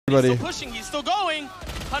Everybody. He's still pushing. He's still going.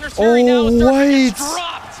 Hunter's Fury now is wait.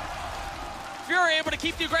 dropped. Fury able to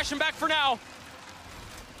keep the aggression back for now.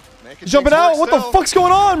 Jumping out. What the fuck's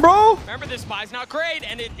going on, bro? Remember, this spy's not great,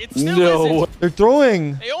 and it still isn't. They're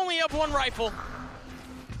throwing. They only have one rifle.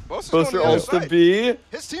 Boaster ult to B.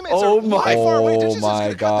 His teammates are far away. Oh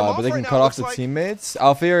my god. But they can cut off the teammates.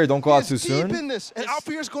 Alfear, don't go out too soon. Deep in this, and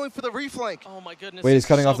Alfear's going for the reflank. Oh my goodness. Wait, he's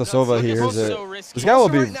cutting off the Sova. He hears it. This guy will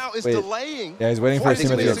be. Wait. Yeah, he's waiting for his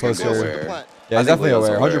teammate to get closer. Yeah, he's definitely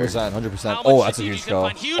aware. 100%. 100%. Oh, that's a huge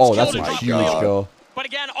kill. Oh, that's a huge kill. But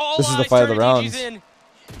again, all this is the fight of the rounds. Can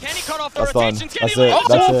he cut off the That's done. rotations? That's it.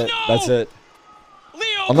 That's it. That's it.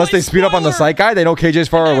 Unless they speed up on the site guy, they know KJ's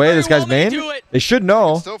far away. This guy's main. They should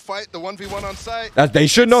know. Still fight the 1v1 on site. They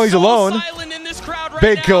should know he's alone.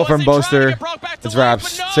 Big kill from Boaster. It's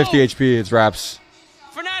Raps. 50 HP. It's Raps.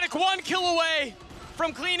 FNATIC 1 kill away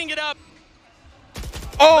from cleaning it up.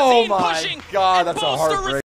 Oh my god, that's a heartbreak.